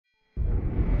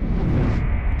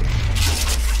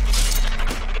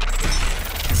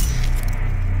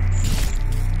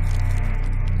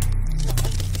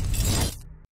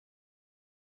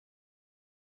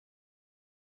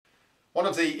One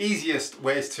of the easiest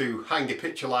ways to hang a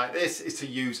picture like this is to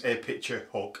use a picture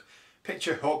hook.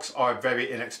 Picture hooks are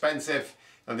very inexpensive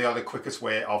and they are the quickest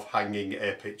way of hanging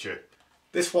a picture.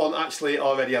 This one actually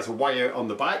already has a wire on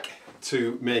the back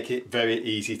to make it very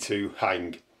easy to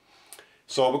hang.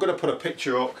 So we're going to put a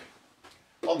picture hook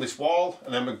on this wall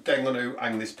and then we're then going to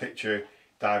hang this picture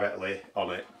directly on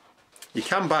it. You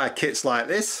can buy kits like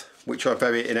this which are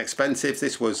very inexpensive.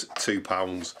 This was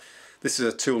 £2. This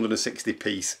is a 260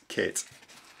 piece kit.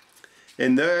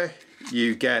 In there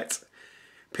you get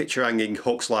picture hanging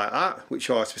hooks like that, which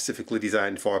are specifically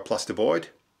designed for plasterboard.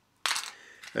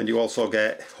 And you also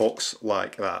get hooks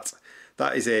like that.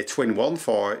 That is a twin one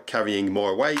for carrying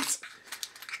more weight.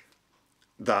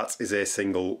 That is a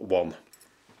single one.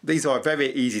 These are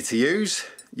very easy to use.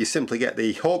 You simply get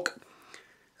the hook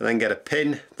and then get a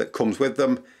pin that comes with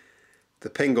them.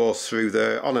 The pin goes through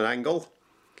there on an angle.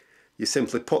 You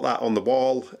simply put that on the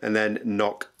wall and then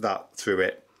knock that through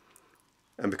it.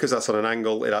 And because that's on an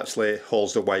angle, it actually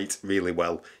holds the weight really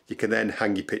well. You can then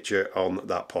hang your picture on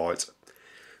that part.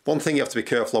 One thing you have to be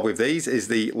careful of with these is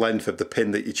the length of the pin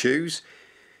that you choose.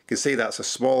 You can see that's a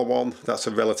smaller one, that's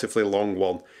a relatively long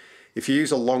one. If you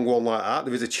use a long one like that,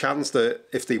 there is a chance that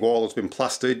if the wall has been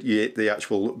plastered, you hit the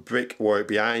actual brick work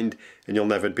behind and you'll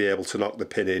never be able to knock the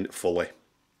pin in fully.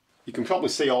 You can probably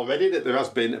see already that there has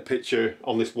been a picture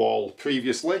on this wall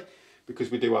previously because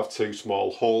we do have two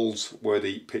small holes where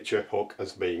the picture hook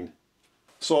has been.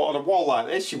 So on a wall like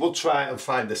this you would try and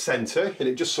find the centre, and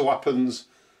it just so happens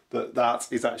that that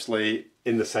is actually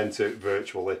in the centre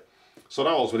virtually. So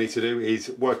now all we need to do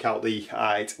is work out the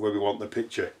height where we want the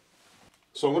picture.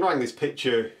 So I'm going to hang this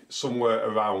picture somewhere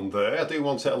around there. I do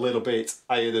want it a little bit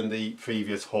higher than the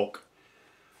previous hook.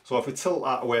 So if we tilt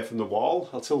that away from the wall,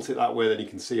 I'll tilt it that way, then you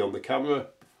can see on the camera.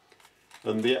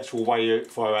 And the actual wire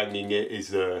for hanging it is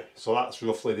there. So that's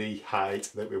roughly the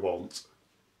height that we want.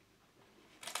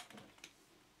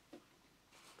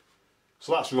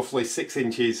 So that's roughly 6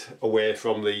 inches away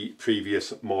from the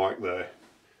previous mark there.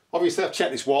 Obviously I've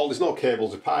checked this wall, there's no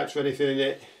cables or pipes or anything in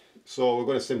it. So we're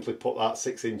going to simply put that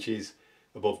 6 inches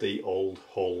above the old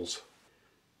holes.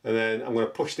 And then I'm going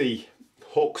to push the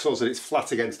hook so that it's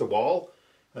flat against the wall.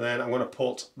 And then I'm going to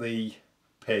put the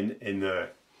pin in there.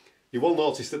 You will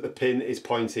notice that the pin is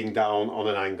pointing down on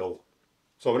an angle.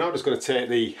 So we're now just going to take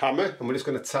the hammer and we're just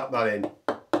going to tap that in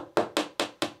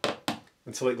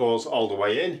until it goes all the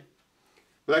way in.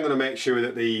 We're then going to make sure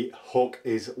that the hook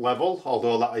is level,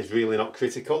 although that is really not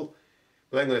critical.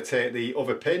 We're then going to take the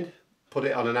other pin, put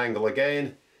it on an angle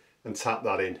again and tap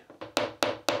that in.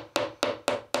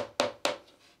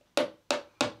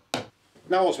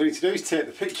 Now what we need to do is take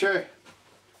the picture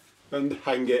and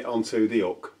hang it onto the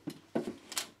hook.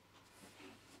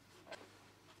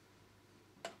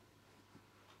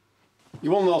 You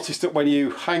will notice that when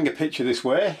you hang a picture this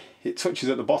way, it touches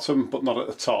at the bottom but not at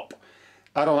the top.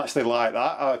 I don't actually like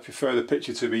that. I prefer the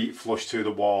picture to be flush to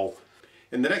the wall.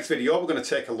 In the next video we're going to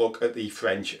take a look at the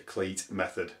French cleat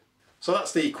method. So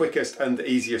that's the quickest and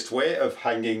easiest way of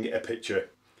hanging a picture.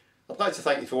 I'd like to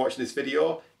thank you for watching this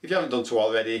video. If you haven't done so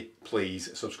already,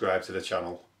 please subscribe to the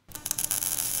channel.